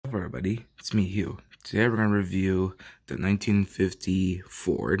up everybody, it's me Hugh. Today we're going to review the 1950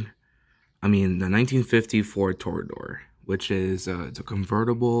 Ford Tudor, which is it's a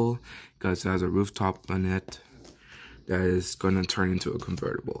convertible because it has a rooftop on it that is going to turn into a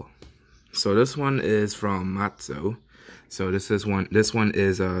convertible. So this one is from MAISTO. So this one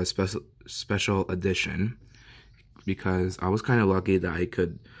is a special edition because I was kind of lucky that I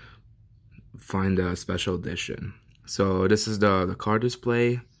could find a special edition. So this is the car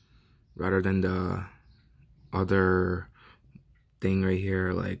display rather than the other thing right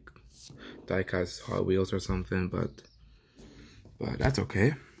here, like diecast Hot Wheels or something, but that's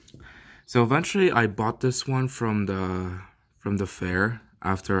okay. So eventually I bought this one from the fair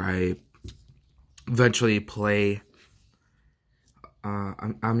after I eventually play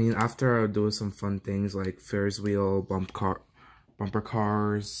after I do some fun things like Ferris wheel, bumper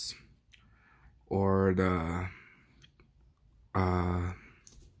cars, or the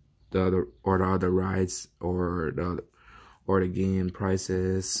other rides, or the game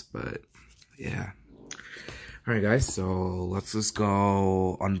prices. But yeah, all right guys, so let's just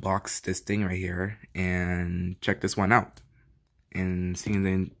go unbox this thing right here and check this one out and see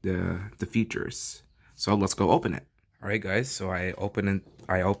the features. So let's go open it. All right guys, so I opened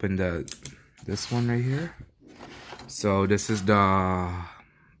this one right here. So this is the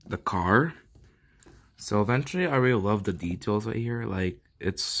car. So eventually I really love the details right here. Like,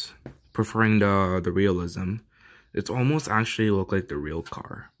 it's preferring the realism. It's almost actually look like the real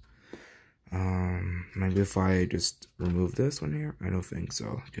car. Maybe if I just remove this one here. I don't think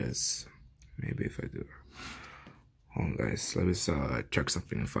so, because maybe if I do. Hold on guys, let me just check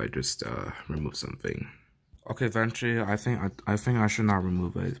something if I just remove something. Okay, eventually I think I should not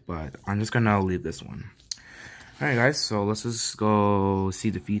remove it, but I'm just gonna leave this one. Alright guys, so let's just go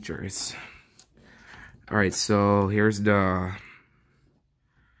see the features. Alright, so here's the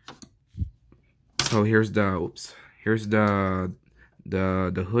hood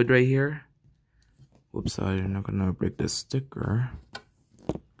right here. Whoops, I'm not gonna break this sticker.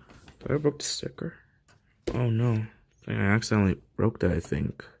 Did I broke the sticker? Oh no, I accidentally broke that, I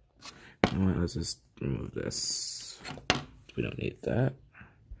think. You know what, let's just remove this. We don't need that.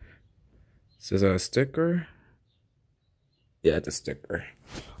 This is a sticker. Yeah, it's a sticker.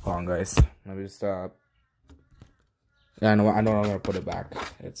 Hold on guys, let me just yeah, I know I'm gonna put it back.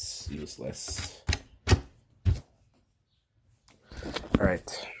 It's useless.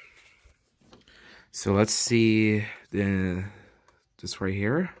 Alright. So let's see this right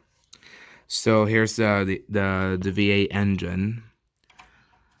here. So here's the V8 engine.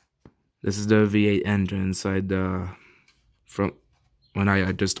 This is the V8 engine inside from when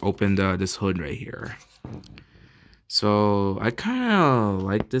I just opened this hood right here. So I kind of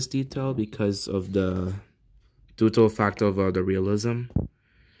like this detail because of due to the fact of the realism.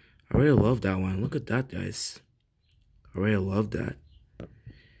 I really love that one. Look at that, guys. I really love that.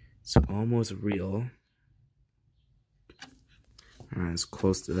 It's almost real. Alright, let's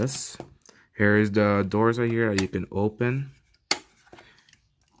close this. Here's the doors right here that you can open.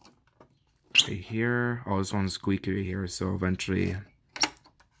 Right here. Oh, this one's squeaky right here, so eventually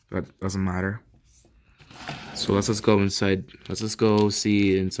that doesn't matter. So let's just go inside. Let's just go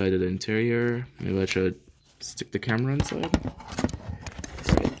see inside of the interior. Maybe I should stick the camera inside.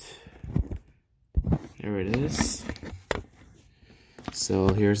 Right. There it is. So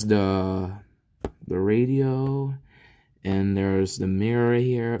here's the radio, and there's the mirror right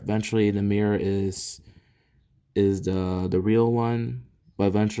here. Eventually the mirror is the real one, but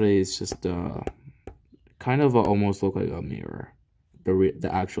eventually it's just kind of almost look like a mirror, the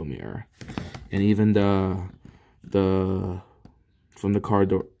actual mirror. And even from the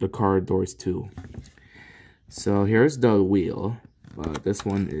car doors too. So here's the wheel, but this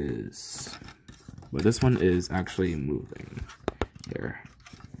one is actually moving. Here,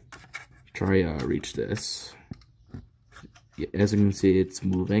 try reach this. Yeah, as you can see, it's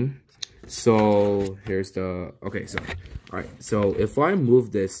moving. So here's the okay. So all right. So if I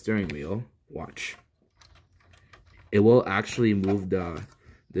move this steering wheel, watch. It will actually move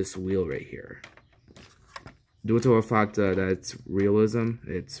this wheel right here. Due to the fact that it's realism,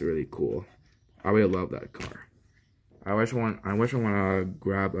 it's really cool. I really love that car. I wish I want to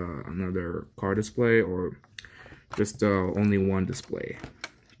grab another car display or just only one display,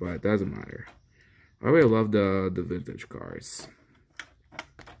 but it doesn't matter. I really love the vintage cars.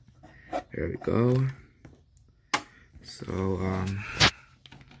 There we go. So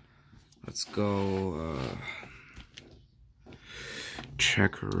let's go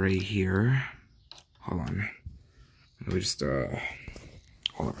check right here. Hold on. Let me just hold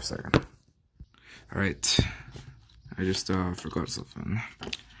on for a second. Alright. I just forgot something.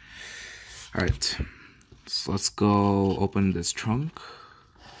 Alright, so let's go open this trunk.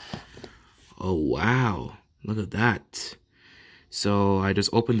 Oh wow, look at that. So I just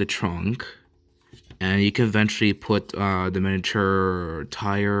opened the trunk, and you can eventually put the miniature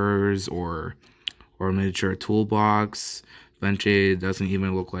tires or miniature toolbox. Eventually, it doesn't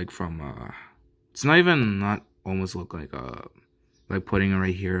even look like from it's not almost look like putting it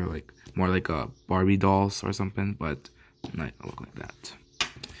right here, like more like a Barbie dolls or something, but not look like that.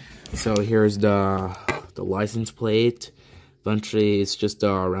 So here's the license plate. Eventually, it's just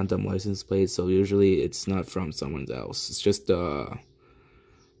a random license plate, so usually it's not from someone else. It's just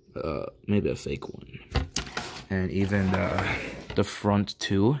maybe a fake one. And even the front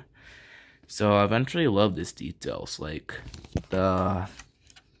too. So I eventually love these details, like the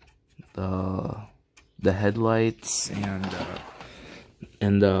headlights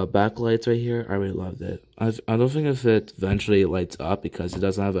and the backlights right here. I really loved it. I don't think if it eventually lights up because it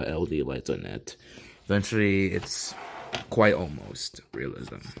doesn't have a LED lights on it. Eventually, it's quite almost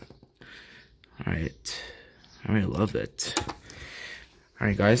realism. Alright, I really love it.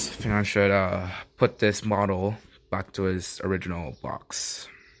 Alright guys, I think I should put this model back to its original box.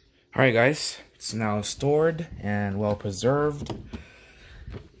 Alright guys, it's now stored and well preserved.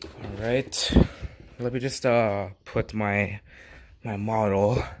 Alright, let me just put my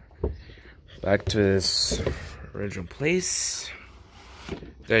model back to its original place.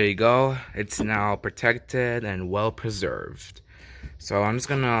 There you go. It's now protected and well preserved. So I'm just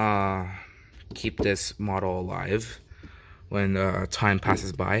gonna keep this model alive when time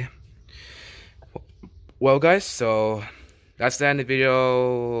passes by. Well guys, so that's the end of the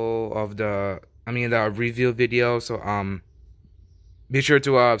video of the review video. So be sure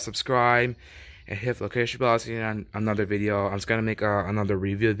to subscribe and hit the notification bell to see another video. I'm just gonna make another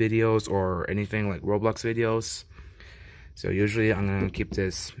review videos or anything like Roblox videos. So usually I'm gonna keep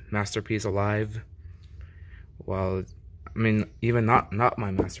this masterpiece alive. Well, I mean, even not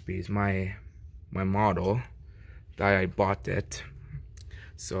my masterpiece, my model that I bought it.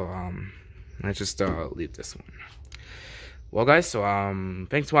 So let's just leave this one. Well guys, so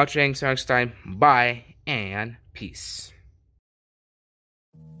thanks for watching. See you next time. Bye and peace.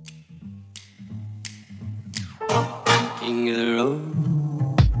 King of the road,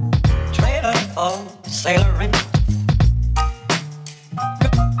 trailer for sailoring.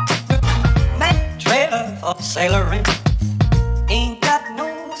 Trailer for sailoring.